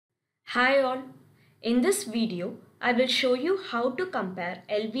Hi all, in this video I will show you how to compare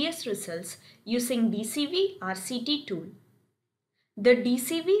LVS results using DCV RCT tool. The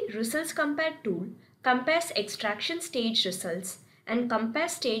DCV Results Compare Tool compares extraction stage results and compare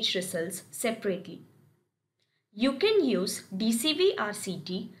stage results separately. You can use DCV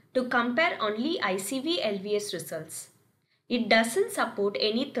RCT to compare only IC LVS results. It doesn't support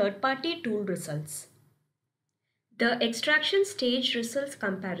any third-party tool results. The extraction stage results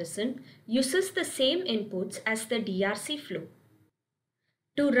comparison uses the same inputs as the DRC flow.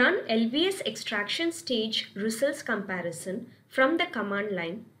 To run LVS extraction stage results comparison from the command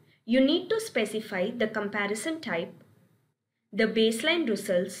line, you need to specify the comparison type, the baseline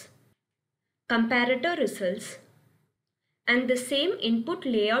results, comparator results, and the same input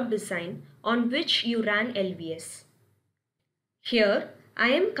layout design on which you ran LVS. Here, I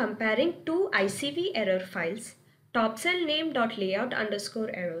am comparing two ICV error files,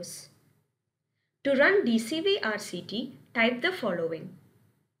 topcellname.layout_errors. To run DCV RCT, type the following.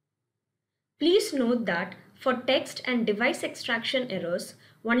 Please note that for text and device extraction errors,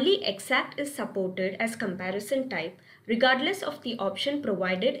 only exact is supported as comparison type regardless of the option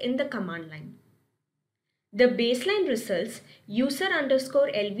provided in the command line. The baseline results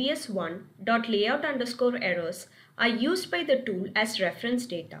user_LVS1.layout_errors are used by the tool as reference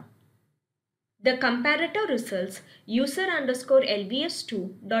data. The comparator results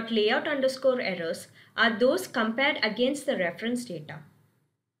user_LVS2.layout_errors are those compared against the reference data.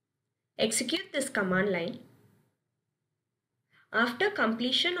 Execute this command line. After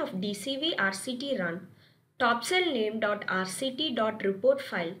completion of DCV RCT run, topcellname.rct.report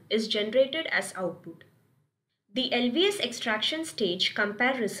file is generated as output. The LVS extraction stage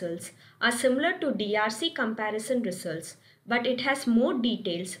compare results are similar to DRC comparison results, but it has more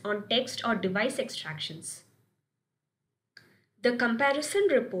details on text or device extractions. The comparison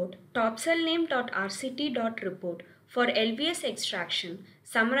report topcellname.rct.report for LVS extraction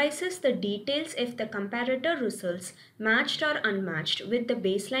summarizes the details if the comparator results matched or unmatched with the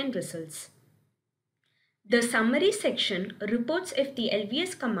baseline results. The summary section reports if the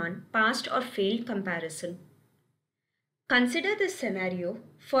LVS command passed or failed comparison. Consider this scenario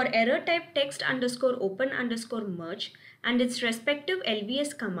for error type text_open_merge and its respective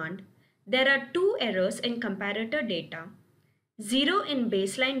LVS command. There are two errors in comparator data, 0 in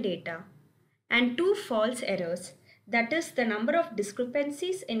baseline data, and two false errors, that is the number of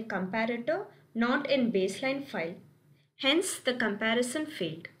discrepancies in comparator not in baseline file. Hence, the comparison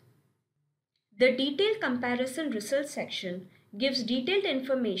failed. The detailed comparison results section gives detailed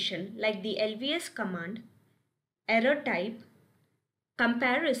information like the LVS command, error type,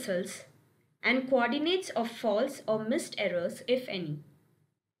 compare results, and coordinates of false or missed errors if any.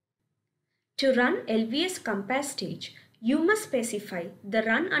 To run LVS compare stage, you must specify the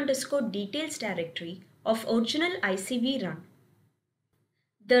run_details directory of original ICV run.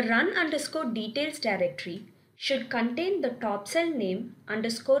 The run_details directory should contain the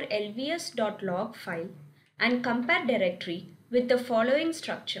topcellname_lvs.log file and compare directory with the following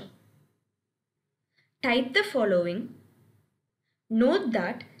structure. Type the following. Note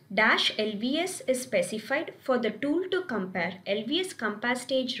that -LVS is specified for the tool to compare LVS compare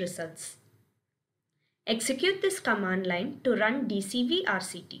stage results. Execute this command line to run DCV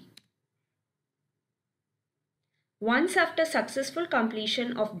RCT. Once after successful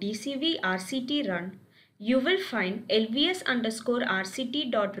completion of DCV RCT run, you will find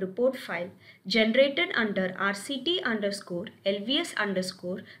LVS_RCT.report file generated under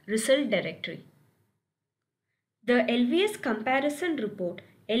RCT_LVS_result directory. The LVS comparison report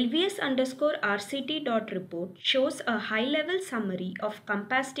LVS_RCT.report shows a high-level summary of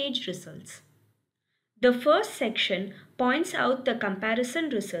compare stage results. The first section points out the comparison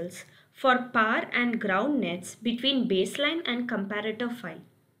results for power and ground nets between baseline and comparator file.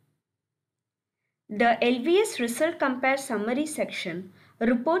 The LVS result compare summary section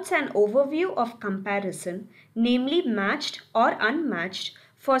reports an overview of comparison, namely matched or unmatched,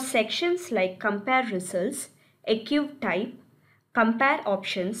 for sections like compare results, eq type, compare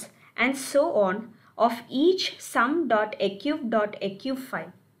options, and so on of each sum.eq.eq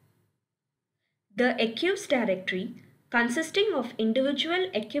file. The eqs directory, consisting of individual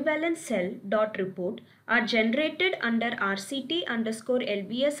equivalent cell.report, are generated under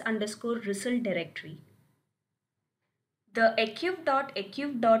RCT_LVS_result directory. The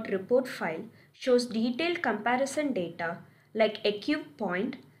eq.report file shows detailed comparison data like eq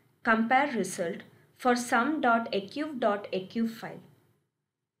point, compare result for sum.eq.eq file.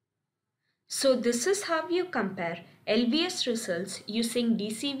 So this is how you compare LVS results using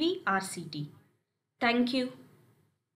DCV RCT. Thank you.